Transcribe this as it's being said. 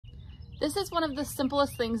This is one of the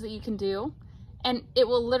simplest things that you can do, and it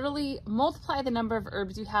will literally multiply the number of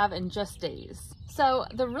herbs you have in just days. So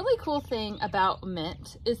the really cool thing about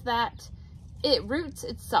mint is that it roots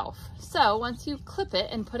itself. So once you clip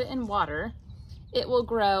it and put it in water, it will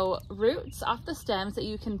grow roots off the stems that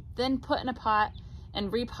you can then put in a pot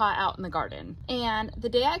and repot out in the garden. And the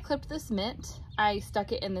day I clipped this mint, I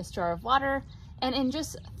stuck it in this jar of water, and in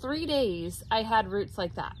just 3 days, I had roots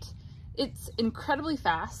like that. It's incredibly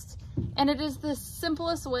fast, and it is the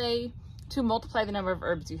simplest way to multiply the number of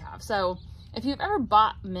herbs you have. So if you've ever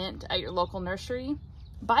bought mint at your local nursery,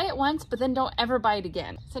 buy it once, but then don't ever buy it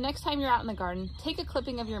again. So next time you're out in the garden, take a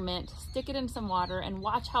clipping of your mint, stick it in some water, and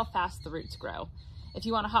watch how fast the roots grow. If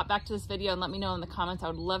you want to hop back to this video and let me know in the comments, I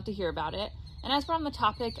would love to hear about it. And as we're on the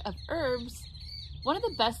topic of herbs, one of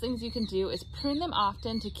the best things you can do is prune them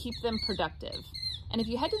often to keep them productive. And if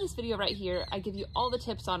you head to this video right here, I give you all the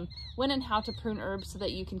tips on when and how to prune herbs so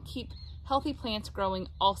that you can keep healthy plants growing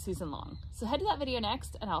all season long. So head to that video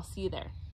next, and I'll see you there.